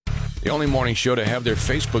The only morning show to have their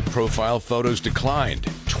Facebook profile photos declined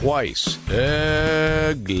twice.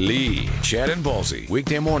 Ugly. Chad and Ballsy,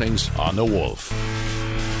 weekday mornings on The Wolf.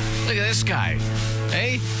 Look at this guy.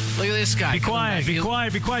 Hey, look at this guy. Be quiet, be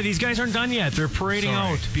quiet, be quiet. These guys aren't done yet. They're parading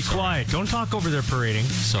out. Be quiet. Don't talk over their parading.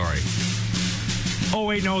 Sorry. Oh,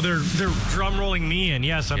 wait, no, they're drum rolling me in.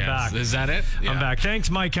 Yes, I'm back. Is that it? I'm back. Thanks,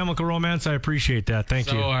 My Chemical Romance. I appreciate that. Thank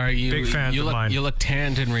you. So are you big fans of mine? You look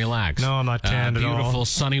tanned and relaxed. No, I'm not tanned at all. Beautiful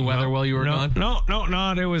sunny weather while you were gone? No,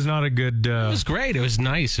 it was not a good... It was great. It was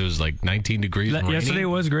nice. It was like 19 degrees and Yesterday rainy.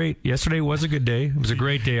 was great. Yesterday was a good day. It was a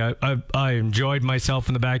great day. I enjoyed myself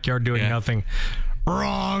in the backyard doing nothing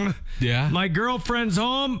wrong. Yeah. My girlfriend's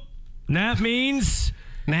home. That means...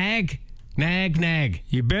 Nag.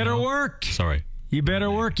 You better work. Sorry. You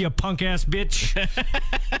better work, you punk-ass bitch.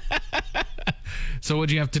 So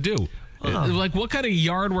what'd you have to do? Like, what kind of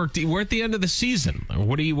yard work? We're at the end of the season.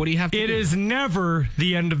 What do you have to do? It is never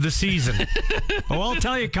the end of the season. I'll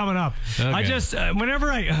tell you coming up. Okay. I just,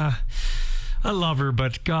 whenever I love her,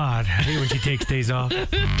 but God, I hate when she takes days off.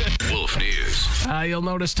 Wolf News. You'll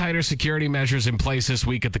notice tighter security measures in place this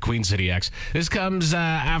week at the Queen City X. This comes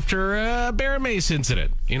after a Bear Mace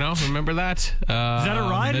incident. You know, remember that? Is that a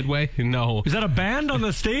ride? Midway? No. Is that a band on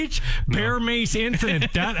the stage? No. Bear Mace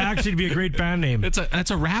Incident. That actually would be a great band name.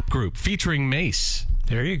 That's a rap group featuring Mace.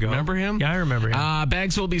 There you go. Remember him? Yeah, I remember him.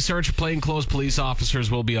 Bags will be searched. Plainclothes police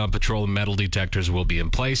officers will be on patrol, and metal detectors will be in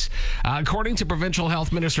place. According to Provincial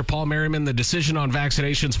Health Minister Paul Merriman, the decision on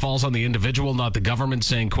vaccinations falls on the individual, not the government,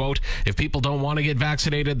 saying, quote, if people don't want to get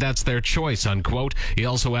vaccinated, that's their choice, unquote. He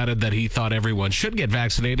also added that he thought everyone should get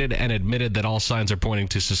vaccinated and admitted that all signs are pointing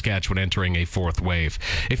to Saskatchewan entering a fourth wave.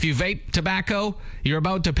 If you vape tobacco, you're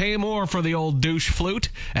about to pay more for the old douche flute.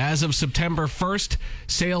 As of September 1st,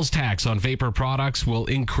 sales tax on vapor products will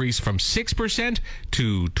increase from 6%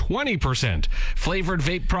 to 20%. Flavored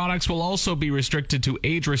vape products will also be restricted to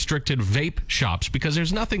age-restricted vape shops because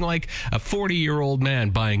there's nothing like a 40-year-old man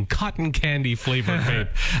buying cotton candy flavored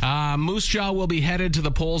vape. Moose Jaw will be headed to the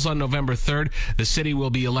polls on November 3rd. The city will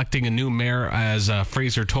be electing a new mayor as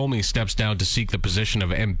Fraser Tolmie steps down to seek the position of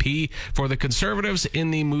MP for the Conservatives in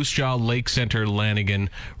the Moose Jaw Lake Centre Lanigan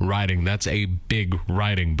riding. That's a big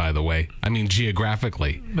riding, by the way. I mean,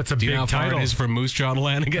 geographically. That's a Do you big know how far title. it is from Moose Jaw to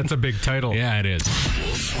Lanigan? That's a big title. Yeah, it is.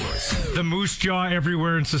 The Moose Jaw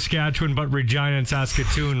everywhere in Saskatchewan, but Regina and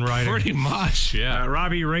Saskatoon riding. Pretty much, yeah.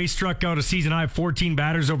 Robbie Ray struck out a season-high 14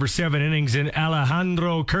 batters over 7 innings, and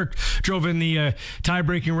Alejandro Kirk drove in the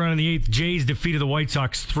tie-breaking run in the 8th. Jays defeated the White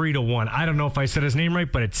Sox 3-1. I don't know if I said his name right,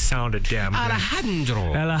 but it sounded damn good.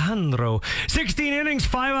 Alejandro. 16 innings,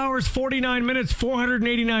 5 hours, 49 minutes,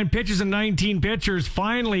 489 pitches, and 19 pitchers.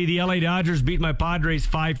 Finally, the LA Dodgers beat my Padres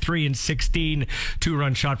 5-3 in 16.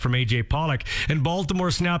 2-run shot from A.J. Pollock. And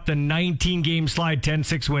Baltimore snapped a 19-game slide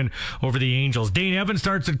 10-6 win over the Angels. Dane Evans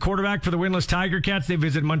starts at quarterback for the winless Tiger Cats. They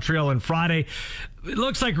visit Montreal on Friday. It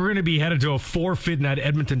looks like we're going to be headed to a forfeit in that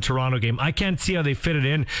Edmonton-Toronto game. I can't see how they fit it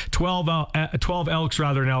in. 12 Elks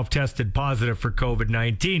now have tested positive for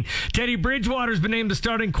COVID-19. Teddy Bridgewater's been named the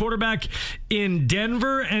starting quarterback in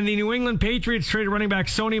Denver, and the New England Patriots traded running back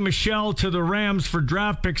Sony Michel to the Rams for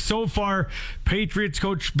draft picks. So far, Patriots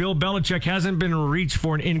coach Bill Belichick hasn't been reached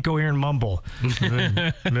for an incoherent mumble.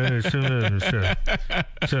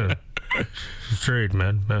 Trade,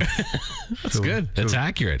 man. That's good. That's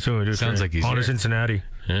accurate. Sounds like he's on to here. Cincinnati.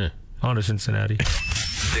 Yeah. On to Cincinnati.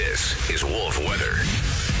 This is Wolf Weather.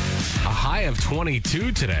 A high of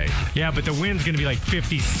 22 today. Yeah, but the wind's going to be like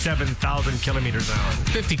 57,000 kilometers an hour.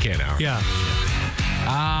 50k an hour. Yeah.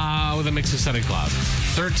 With a mix of sun and clouds.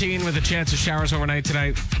 13 with a chance of showers overnight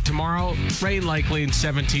tonight. Tomorrow, rain likely, and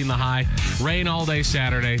 17 the high. Rain all day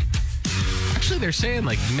Saturday. Actually, they're saying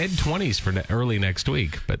like mid-20s for early next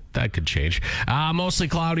week, but that could change. Mostly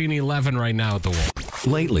cloudy and 11 right now at the Wolf.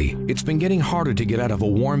 Lately, it's been getting harder to get out of a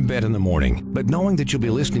warm bed in the morning, but knowing that you'll be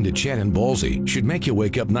listening to Chad and Ballsy should make you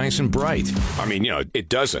wake up nice and bright. I mean, it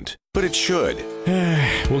doesn't, but it should.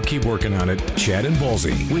 We'll keep working on it. Chad and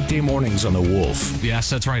Ballsy, weekday mornings on the Wolf. Yes,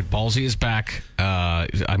 that's right. Ballsy is back.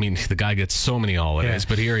 I mean, the guy gets so many holidays,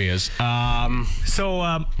 but here he is. And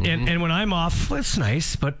when I'm off, well, it's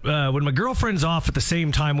nice, but when my girlfriend's off at the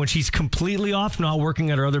same time, when she's completely off, not working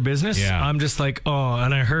at her other business, I'm just like, oh,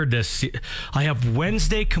 and I heard this. I have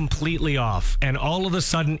Wednesday completely off, and all of a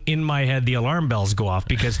sudden in my head, the alarm bells go off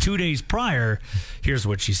because 2 days prior, here's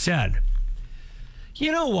what she said.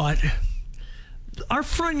 You know what? Our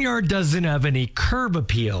front yard doesn't have any curb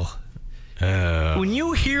appeal. When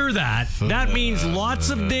you hear that, that means lots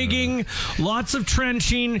of digging, lots of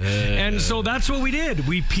trenching, and so that's what we did.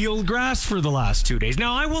 We peeled grass for the last 2 days.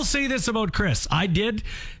 Now, I will say this about Chris. I did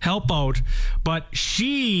help out, but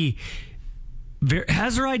she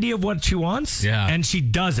has her idea of what she wants, and she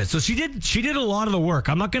does it. So she did a lot of the work.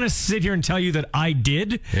 I'm not going to sit here and tell you that I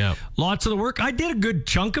did lots of the work. I did a good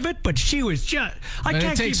chunk of it, but she was just...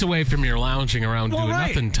 It takes away from your lounging around doing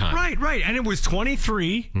nothing time. Right. And it was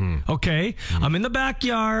 23, okay? I'm in the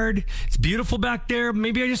backyard. It's beautiful back there.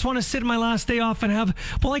 Maybe I just want to sit my last day off and have...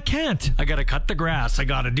 Well, I can't. I got to cut the grass. I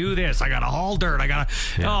got to do this. I got to haul dirt. I got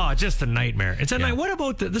to... Oh, it's just a nightmare. It's a night. What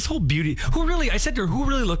about this whole beauty? I said to her, who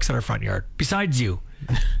really looks at our front yard besides you?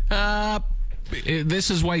 This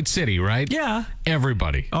is White City, right? Yeah.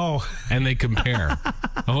 Everybody. Oh. And they compare.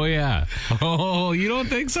 Oh, yeah. Oh, you don't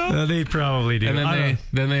think so? They probably do. And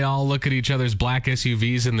then they all look at each other's black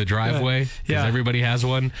SUVs in the driveway. Yeah. Everybody has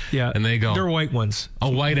one. Yeah. And they go... They're white ones.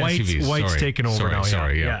 Oh, white SUVs. White's taken over now.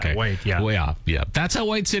 Sorry. Yeah, okay. White, yeah. Well, yeah. That's how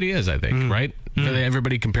White City is, I think, right?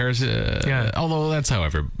 Everybody compares. Although that's how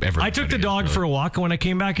everybody. I took the dog for a walk, and when I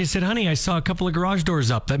came back, I said, "Honey, I saw a couple of garage doors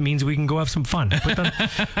up. That means we can go have some fun.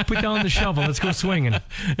 Put down the shovel. Let's go swinging."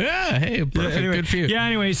 Yeah. Hey, perfect. Anyway, good for you. Yeah.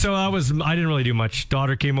 Anyway, so I didn't really do much.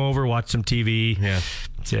 Daughter came over, watched some TV. Yeah.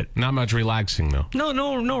 That's it. Not much relaxing though.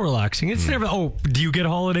 No relaxing. It's never. Oh, do you get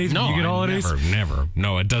holidays? No, do you get holidays? Never.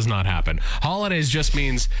 No, it does not happen. Holidays just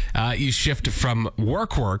means you shift from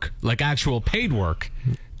work, like actual paid work,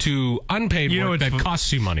 to unpaid work that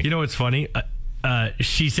costs you money. You know what's funny?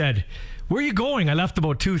 She said, "Where are you going?" I left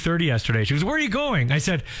about 2:30 yesterday. She was, "Where are you going?" I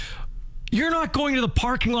said, "You're not going to the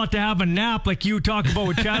parking lot to have a nap like you talk about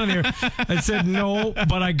with Chad in there." I said, "No,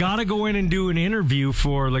 but I got to go in and do an interview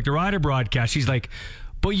for like the Rider broadcast." She's like,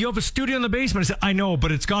 "But you have a studio in the basement." I said, "I know,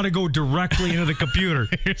 but it's got to go directly into the computer."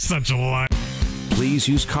 You're such a liar. Please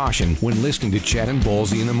use caution when listening to Chad and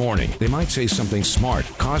Ballsy in the morning. They might say something smart,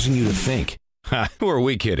 causing you to think. Ha, who are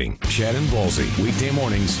we kidding? Chad and Ballsy, weekday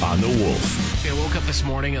mornings on The Wolf. I woke up this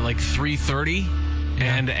morning at like 3:30,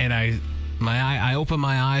 and I opened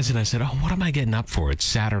my eyes and I said, "Oh, what am I getting up for? It's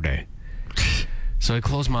Saturday." So I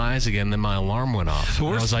closed my eyes again, then my alarm went off. And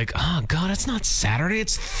I was like, "Oh God, it's not Saturday,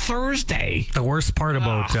 it's Thursday." The worst part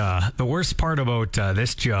about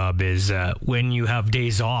this job is when you have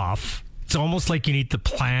days off. It's almost like you need to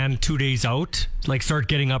plan 2 days out, like start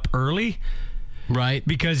getting up early. Right.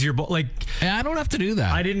 Because you're like... I don't have to do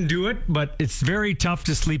that. I didn't do it, but it's very tough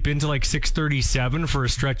to sleep into like 6:37 for a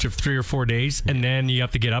stretch of 3 or 4 days, and then you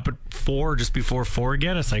have to get up at 4, just before 4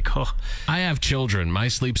 again. It's like, oh. I have children. My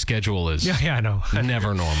sleep schedule is I know.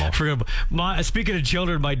 Never normal. Speaking of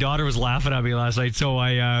children, my daughter was laughing at me last night, so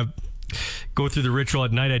I... go through the ritual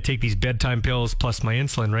at night. I take these bedtime pills plus my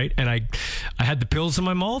insulin, right? And I had the pills in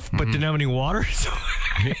my mouth, but didn't have any water. So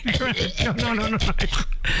no.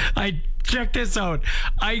 I check this out.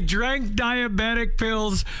 I drank diabetic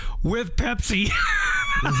pills with Pepsi.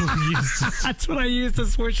 That's what I used to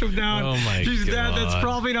swish them down. Oh my God. Dad, that's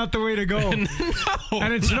probably not the way to go.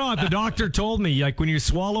 And it's not. The doctor told me, like, when you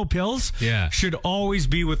swallow pills, should always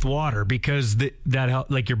be with water, because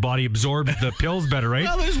that like your body absorbs the pills better, right?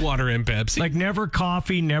 Well, there's water in Pepsi. Like never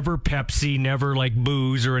coffee, never Pepsi, never like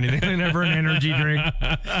booze or anything, never an energy drink.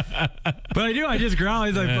 But I do. I just growl.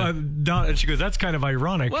 He's like, and she goes, "That's kind of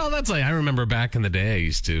ironic." Well, that's like, I remember back in the day, I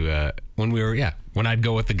used to when I'd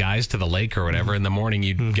go with the guys to the lake or whatever in the morning,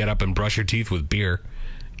 you'd get up and brush your teeth with beer.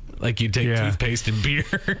 Like you take toothpaste and beer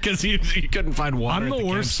because you couldn't find water at the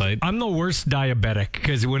campsite. I'm the worst diabetic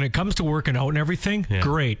because when it comes to working out and everything,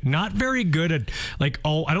 great. Not very good at I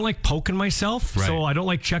don't like poking myself, so I don't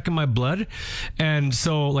like checking my blood, and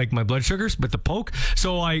so like my blood sugars, but the poke.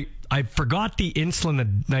 So I forgot the insulin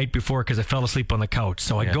the night before because I fell asleep on the couch.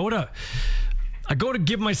 So I go to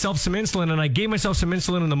give myself some insulin, and I gave myself some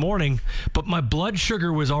insulin in the morning, but my blood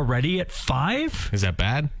sugar was already at 5. Is that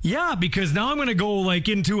bad? Yeah, because now I'm going to go like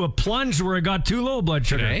into a plunge where I got too low blood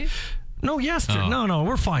sugar. Today? No, yesterday. Oh. No,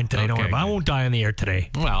 we're fine today. Don't worry about it. I won't die on the air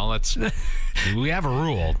today. Well, we have a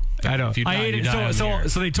rule. I know. If you die, you die on the air.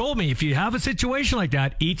 So they told me, if you have a situation like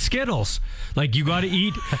that, eat Skittles. Like, you got to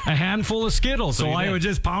eat a handful of Skittles. So I was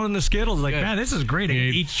just pounding the Skittles. Like, man, this is great. I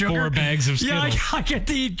eat sugar. 4 bags of Skittles. Yeah, I get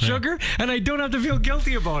to eat sugar, and I don't have to feel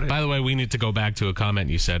guilty about it. By the way, we need to go back to a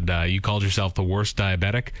comment you said. You called yourself the worst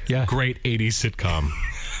diabetic. Yeah. Great 80s sitcom.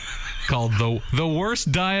 Called the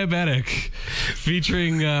Worst Diabetic,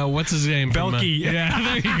 featuring what's his name? Belky. Yeah,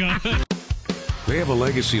 there you go. They have a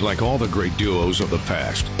legacy like all the great duos of the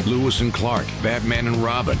past. Lewis and Clark, Batman and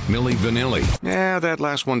Robin, Milli Vanilli. Yeah, that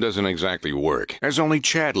last one doesn't exactly work, as only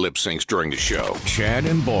Chad lip syncs during the show. Chad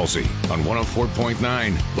and Ballsy on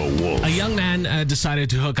 104.9 The Wolf. A young man decided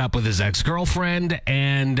to hook up with his ex-girlfriend,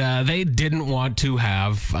 and they didn't want to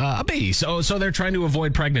have a baby. So they're trying to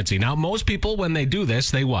avoid pregnancy. Now, most people, when they do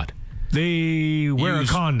this, they what? They wear a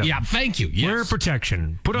condom. Yeah, thank you. Yes. Wear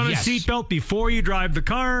protection. Put on Yes. a seatbelt before you drive the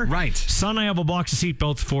car. Right. Son, I have a box of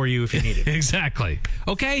seatbelts for you if you need it. Exactly.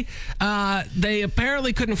 Okay. They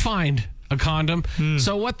apparently couldn't find a condom,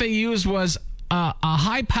 so what they used was a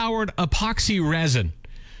high-powered epoxy resin.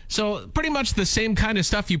 So pretty much the same kind of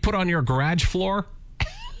stuff you put on your garage floor.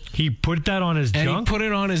 He put that on his And junk? he put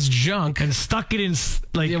it on his junk. And stuck it in,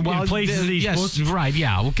 in places that he's supposed to? Right,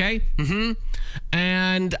 yeah, okay. Mm-hmm.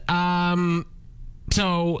 And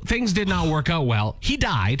so things did not work out well. He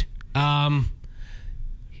died. Now,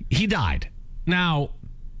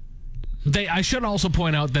 I should also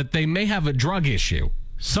point out that they may have a drug issue.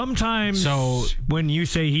 Sometimes when you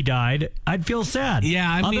say he died, I'd feel sad. Yeah,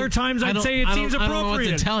 I mean, other times I'd say it seems appropriate. I don't know what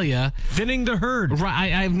to tell you. Thinning the herd.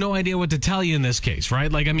 Right, I have no idea what to tell you in this case,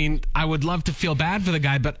 right? Like, I mean, I would love to feel bad for the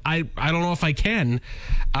guy, but I don't know if I can.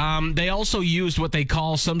 They also used what they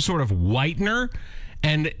call some sort of whitener,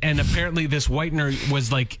 and apparently this whitener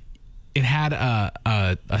was like, it had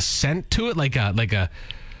a scent to it, like a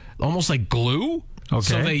almost like glue. Okay.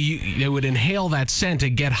 So they would inhale that scent to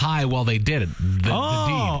get high while they did it. The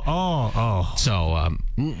deed. So,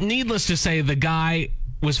 needless to say, the guy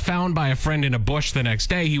was found by a friend in a bush the next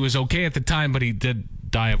day. He was okay at the time, but he did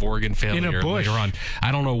die of organ failure in a bush. Later on.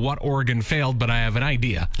 I don't know what organ failed, but I have an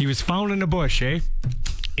idea. He was found in a bush, eh?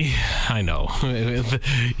 I know.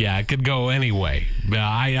 Yeah, it could go anyway.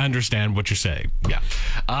 I understand what you're saying. Yeah.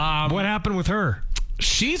 What happened with her?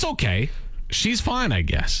 She's okay. She's fine, I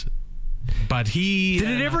guess. But did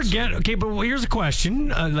it ever get okay? But here's a question: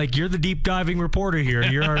 like, you're the deep diving reporter here,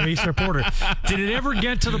 you're our ace reporter. Did it ever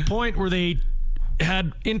get to the point where they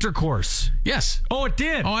had intercourse? Yes. Oh, it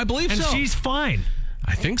did. Oh, I believe so. And she's fine.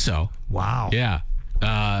 I think so. Wow. Yeah.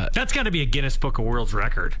 That's got to be a Guinness Book of World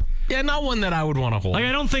Record. Yeah, not one that I would want to hold. Like,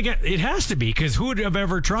 I don't think it has to be, because who would have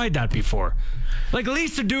ever tried that before? Like, at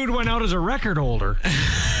least the dude went out as a record holder.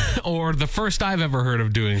 Or the first I've ever heard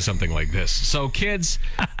of doing something like this. So, kids,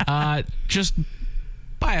 just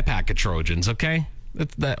buy a pack of Trojans, okay?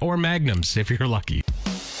 Or Magnums, if you're lucky.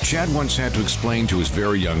 Chad once had to explain to his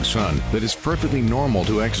very young son that it's perfectly normal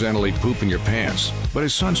to accidentally poop in your pants, but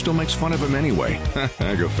his son still makes fun of him anyway.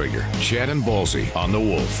 Go figure. Chad and Ballsy on The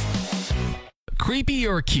Wolf. Creepy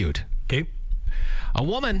or cute? Okay. A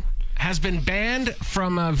woman has been banned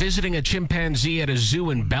from visiting a chimpanzee at a zoo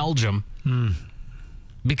in Belgium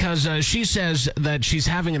because she says that she's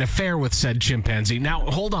having an affair with said chimpanzee. Now,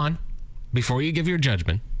 hold on. Before you give your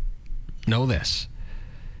judgment, know this.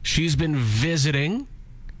 She's been visiting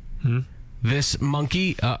this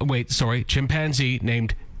chimpanzee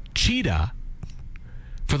named Cheetah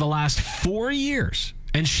for the last 4 years.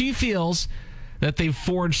 And she feels that they've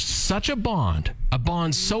forged such a bond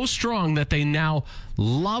so strong that they now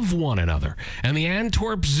love one another. And the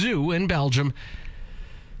Antwerp Zoo in Belgium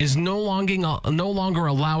is no longer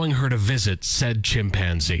allowing her to visit said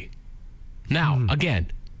chimpanzee. Now,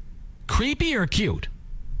 again, creepy or cute?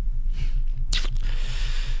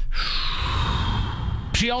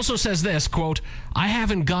 She also says this, quote, "I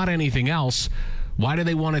haven't got anything else. Why do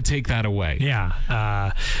they want to take that away?" Yeah,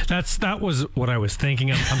 that was what I was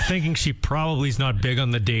thinking. I'm thinking she probably is not big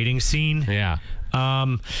on the dating scene. Yeah.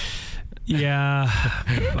 Yeah.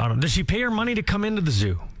 I don't know. Does she pay her money to come into the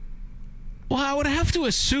zoo? Well, I would have to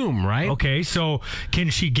assume, right? Okay, so can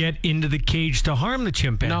she get into the cage to harm the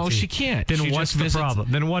chimpanzee? No, she can't. Then She what's just the visits-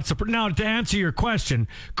 problem? Now, to answer your question,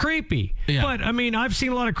 creepy. Yeah. But, I mean, I've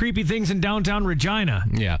seen a lot of creepy things in downtown Regina.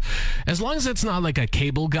 Yeah. As long as it's not like a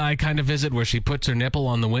cable guy kind of visit where she puts her nipple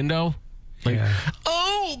on the window. Like,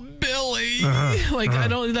 oh, Billy. I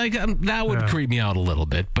don't like that would creep me out a little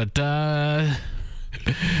bit, but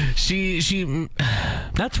she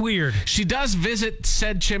That's weird. She does visit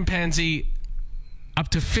said chimpanzee up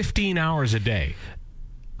to 15 hours a day.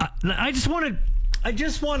 I just want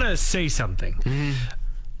to say something.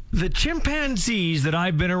 The chimpanzees that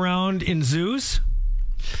I've been around in zoos,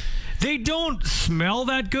 they don't smell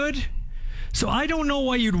that good. So I don't know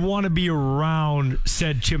why you'd want to be around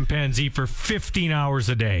said chimpanzee for 15 hours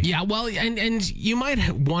a day. Yeah, well, and you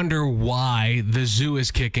might wonder why the zoo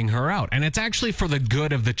is kicking her out. And it's actually for the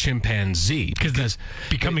good of the chimpanzee. Because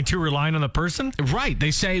becoming too reliant on the person? Right.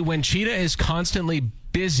 They say when Cheetah is constantly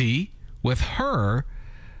busy with her,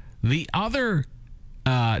 the other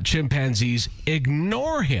chimpanzees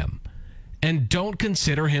ignore him and don't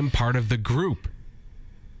consider him part of the group.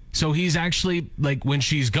 So he's actually, like, when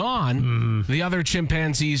she's gone, the other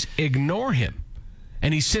chimpanzees ignore him.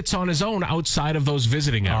 And he sits on his own outside of those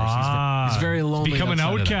visiting hours. He's very lonely. Become an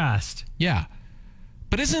outcast. Yeah.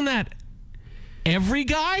 But isn't that every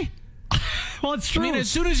guy? Well, it's true. I mean, as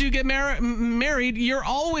soon as you get married, you're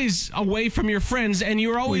always away from your friends, and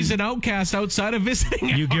you're always an outcast outside of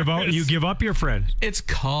visiting hours. You give up your friend. It's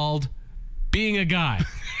called being a guy.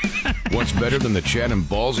 What's better than the Chad and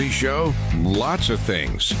Ballsy show? Lots of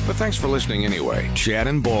things. But thanks for listening anyway. Chad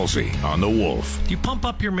and Ballsy on The Wolf. Do you pump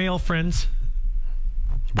up your male friends?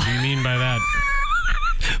 What do you mean by that?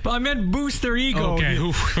 But I meant boost their ego. Okay.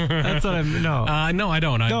 That's what I'm. No. No, I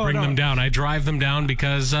don't. I bring them down. I drive them down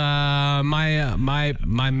because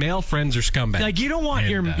my male friends are scumbags. Like, you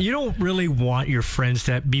don't really want your friends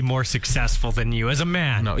to be more successful than you as a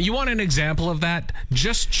man. No. You want an example of that?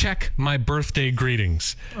 Just check my birthday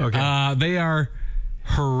greetings. Okay. They are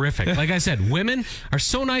horrific. Like I said, women are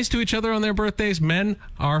so nice to each other on their birthdays. Men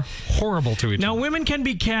are horrible to each other. Now, women can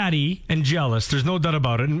be catty and jealous. There's no doubt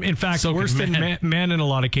about it. In fact, worse than men in a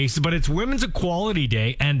lot of cases. But it's Women's Equality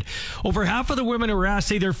Day, and over half of the women who were asked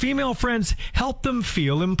say their female friends help them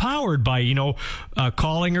feel empowered by,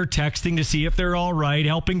 calling or texting to see if they're all right,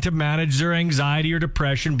 helping to manage their anxiety or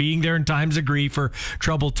depression, being there in times of grief or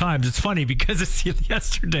troubled times. It's funny because it's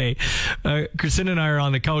yesterday. Kristin and I are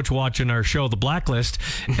on the couch watching our show, The Blacklist,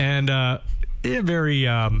 and very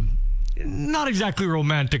not exactly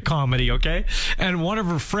romantic comedy, okay? And one of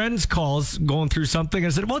her friends calls going through something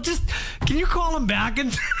and said, well, just can you call him back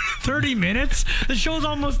in 30 minutes? The show's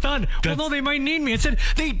almost done. Well, no, they might need me. I said,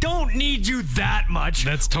 they don't need you that much.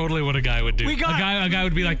 That's totally what a guy would do. A guy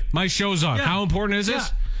would be like, my show's on. Yeah. How important is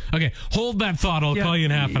this? Okay, hold that thought. I'll call you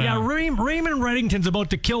in half an hour. Raymond Reddington's about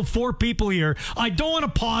to kill 4 people here. I don't want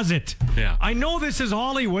to pause it. Yeah. I know this is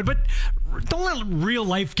Hollywood, but don't let real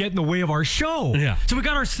life get in the way of our show. Yeah. So we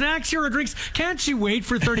got our snacks here, our drinks. Can't she wait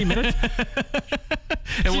for 30 minutes?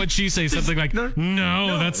 And what'd she say? Something like,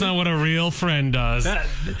 no, that's not what a real friend does.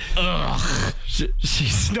 Ugh.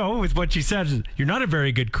 With what she said, you're not a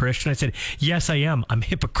very good Christian. I said, yes, I am. I'm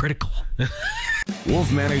hypocritical.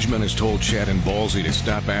 Wolf Management has told Chad and Ballsy to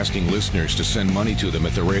stop asking listeners to send money to them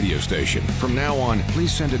at the radio station. From now on,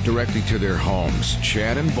 please send it directly to their homes.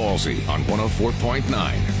 Chad and Ballsy on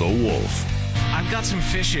 104.9 The Wolf. I've got some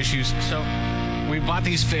fish issues. So we bought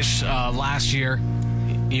these fish last year.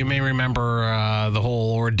 You may remember the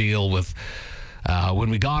whole ordeal with when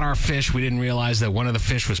we got our fish, we didn't realize that one of the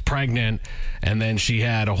fish was pregnant, and then she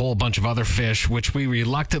had a whole bunch of other fish, which we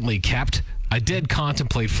reluctantly kept. I did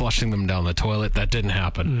contemplate flushing them down the toilet. That didn't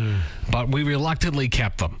happen. But we reluctantly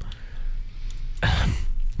kept them.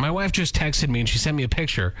 My wife just texted me, and she sent me a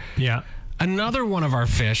picture. Yeah. Another one of our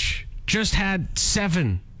fish just had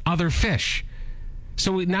 7 other fish.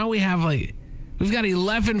 So now we've got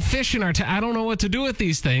 11 fish in our tank. I don't know what to do with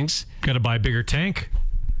these things. Got to buy a bigger tank.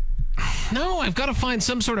 No, I've got to find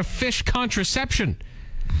some sort of fish contraception.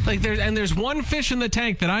 There's one fish in the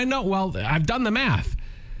tank that I know. Well, I've done the math.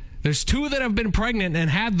 There's 2 that have been pregnant and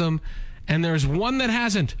had them, and there's 1 that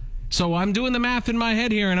hasn't. So I'm doing the math in my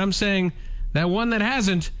head here, and I'm saying that one that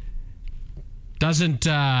hasn't doesn't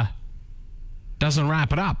wrap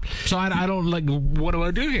it up. So I don't what do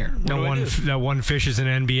I do here? That one fish is an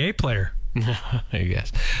NBA player. I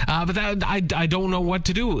guess. But I don't know what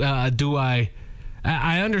to do.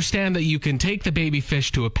 I understand that you can take the baby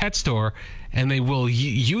fish to a pet store and they will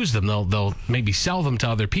use them. They'll maybe sell them to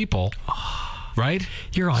other people. Right?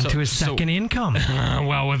 You're on to a second income.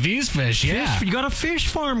 Well, with these fish, yeah. You got a fish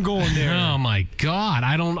farm going there. Oh my God.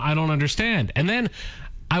 I don't understand. And then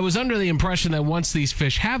I was under the impression that once these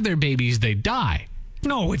fish have their babies, they die.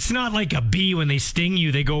 No, it's not like a bee. When they sting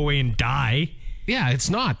you, they go away and die. Yeah, it's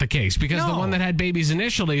not the case because the one that had babies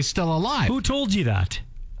initially is still alive. Who told you that?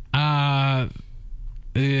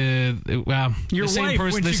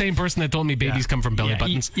 The same person that told me babies come from belly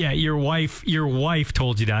buttons. Your wife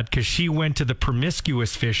told you that because she went to the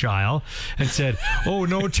promiscuous fish aisle and said, "Oh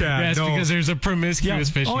no, Chad." Yes, because there's a promiscuous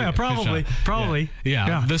fish. Oh yeah, probably.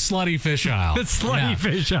 Yeah, the slutty fish aisle. The slutty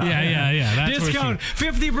fish aisle. Yeah. That's discount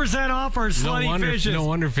 50% off our slutty fishes. No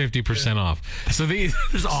wonder 50% off. So there's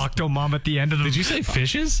Octomom at the end of the. Did you say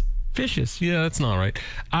fishes? Fishes. Yeah, that's not right.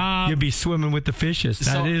 You'll be swimming with the fishes.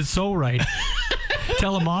 That is so right.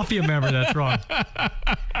 Tell a mafia member that's wrong.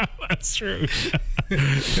 That's true.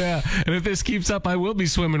 Yeah, and if this keeps up, I will be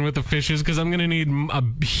swimming with the fishes because I'm going to need a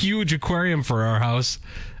huge aquarium for our house.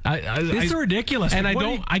 It's ridiculous. And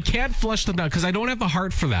I can't flush them down because I don't have the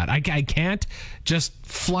heart for that. I can't just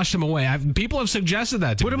flush them away. People have suggested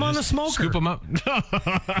that to me. Put them on the smoker. Scoop them up.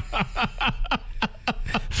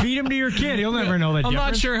 feed him to your kid. He'll never know that I'm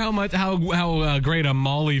difference. not sure how great a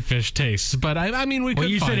molly fish tastes, but I mean, we could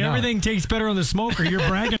you find said out. everything tastes better on the smoker. You're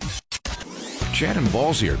bragging. Chad and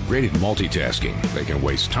Ballsy are great at multitasking. They can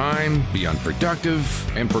waste time, be unproductive,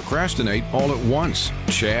 and procrastinate all at once.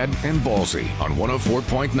 Chad and Ballsy on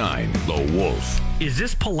 104.9 The Wolf. Is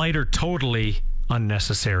this polite or totally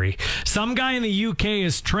unnecessary? Some guy in the UK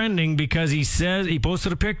is trending because he says he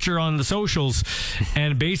posted a picture on the socials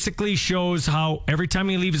and basically shows how every time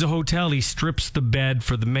he leaves a hotel, he strips the bed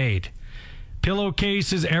for the maid.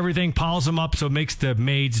 Pillowcases, everything, piles them up so it makes the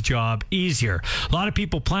maid's job easier. A lot of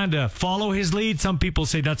people plan to follow his lead. Some people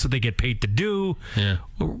say that's what they get paid to do. Yeah.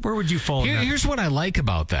 Where would you fall? Here's what I like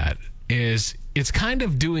about that is it's kind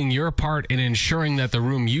of doing your part in ensuring that the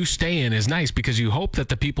room you stay in is nice because you hope that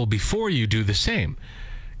the people before you do the same.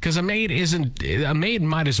 Because a maid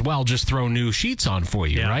might as well just throw new sheets on for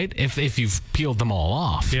you, right? If you've peeled them all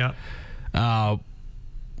off. Yeah.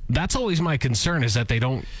 That's always my concern is that they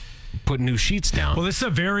don't put new sheets down. Well, this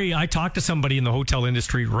is I talked to somebody in the hotel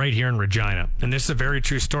industry right here in Regina, and this is a very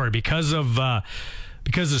true story. Because of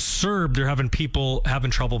CERB, they're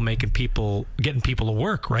having trouble getting people to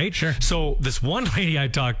work, right? Sure. So this one lady I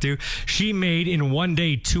talked to, she made in one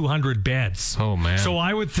day 200 beds. Oh, man. So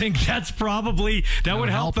I would think that would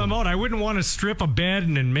help them out. I wouldn't want to strip a bed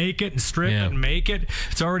and then make it and strip it and make it.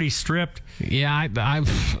 It's already stripped. Yeah,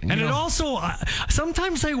 it also,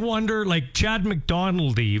 sometimes I wonder, like Chad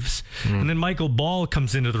McDonald leaves and then Michael Ball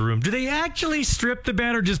comes into the room. Do they actually strip the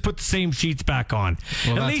bed or just put the same sheets back on?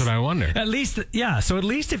 Well, that's what I wonder. At least, So at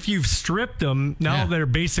least if you've stripped them, now they're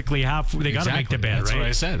basically they got to make the bed, That's right? what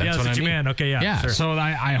I said. That's what I you mean. meant. Okay, yeah. Yeah, sure. so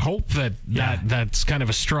I hope that's kind of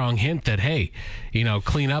a strong hint that, hey,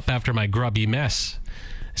 clean up after my grubby mess.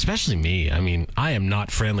 Especially me. I mean, I am not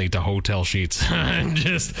friendly to hotel sheets. I'm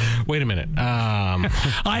just, wait a minute.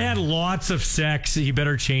 I had lots of sex. You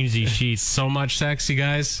better change these sheets. So much sex, you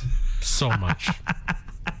guys. So much.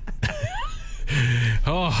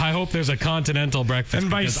 Oh, I hope there's a continental breakfast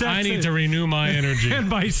because I need to renew my energy. And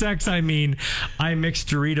by sex, I mean I mix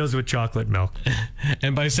Doritos with chocolate milk.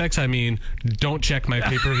 And by sex, I mean don't check my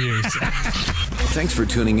pay-per-views. Thanks for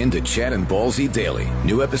tuning in to Chad and Ballsy Daily.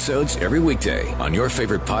 New episodes every weekday on your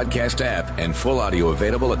favorite podcast app and full audio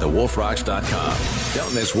available at thewolfrocks.com.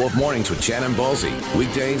 Don't miss Wolf Mornings with Chad and Ballsy.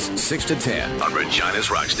 Weekdays 6 to 10 on Regina's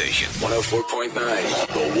Rock Station. 104.9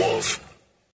 The Wolf.